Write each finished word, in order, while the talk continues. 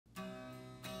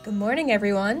Good morning,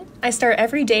 everyone. I start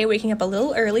every day waking up a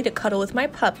little early to cuddle with my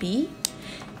puppy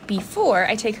before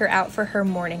I take her out for her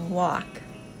morning walk.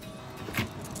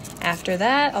 After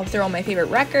that, I'll throw on my favorite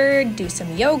record, do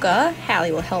some yoga,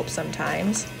 Hallie will help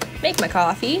sometimes, make my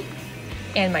coffee,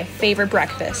 and my favorite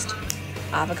breakfast,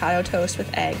 avocado toast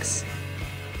with eggs.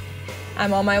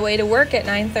 I'm on my way to work at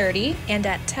 9:30, and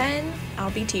at 10, I'll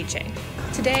be teaching.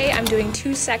 Today, I'm doing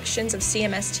 2 sections of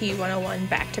CMST 101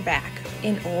 back-to-back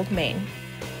in Old Main.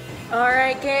 All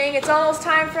right, gang, it's almost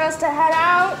time for us to head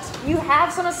out. You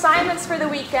have some assignments for the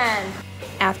weekend.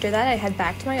 After that, I head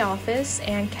back to my office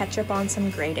and catch up on some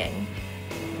grading.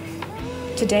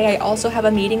 Today, I also have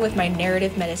a meeting with my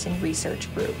narrative medicine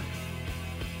research group.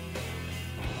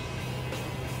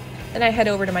 Then I head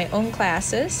over to my own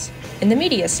classes in the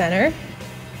media center.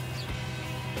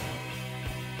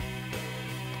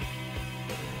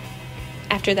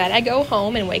 After that, I go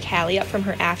home and wake Hallie up from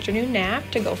her afternoon nap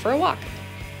to go for a walk.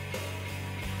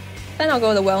 Then I'll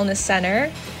go to the wellness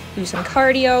center, do some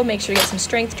cardio, make sure to get some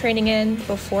strength training in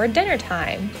before dinner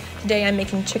time. Today I'm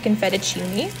making chicken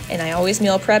fettuccine, and I always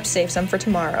meal prep, save some for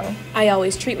tomorrow. I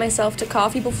always treat myself to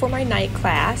coffee before my night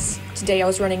class. Today I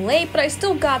was running late, but I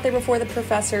still got there before the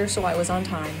professor, so I was on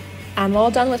time. I'm all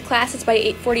done with classes by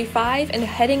 8:45 and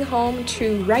heading home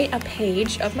to write a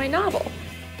page of my novel.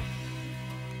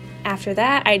 After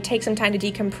that, I'd take some time to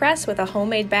decompress with a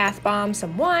homemade bath bomb,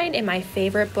 some wine, and my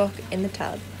favorite book in the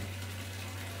tub.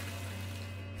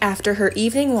 After her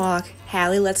evening walk,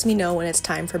 Hallie lets me know when it's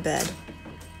time for bed.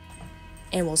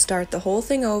 And we'll start the whole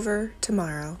thing over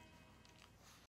tomorrow.